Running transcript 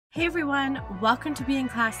Hey everyone, welcome to Being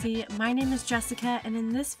Classy. My name is Jessica, and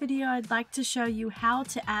in this video I'd like to show you how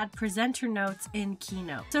to add presenter notes in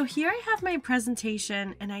Keynote. So here I have my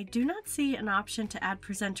presentation, and I do not see an option to add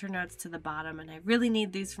presenter notes to the bottom, and I really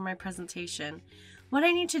need these for my presentation. What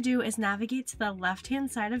I need to do is navigate to the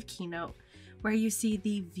left-hand side of Keynote where you see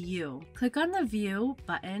the View. Click on the View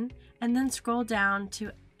button and then scroll down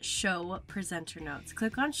to Show Presenter Notes.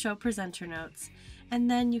 Click on Show Presenter Notes,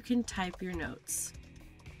 and then you can type your notes.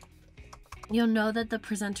 You'll know that the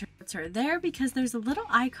presenter notes are there because there's a little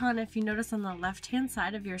icon. If you notice on the left-hand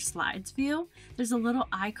side of your slides view, there's a little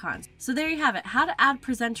icon. So there you have it, how to add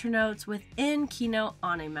presenter notes within Keynote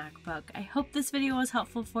on a MacBook. I hope this video was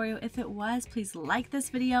helpful for you. If it was, please like this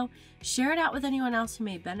video, share it out with anyone else who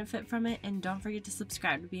may benefit from it, and don't forget to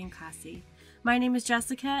subscribe to Being Classy. My name is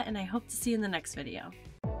Jessica, and I hope to see you in the next video.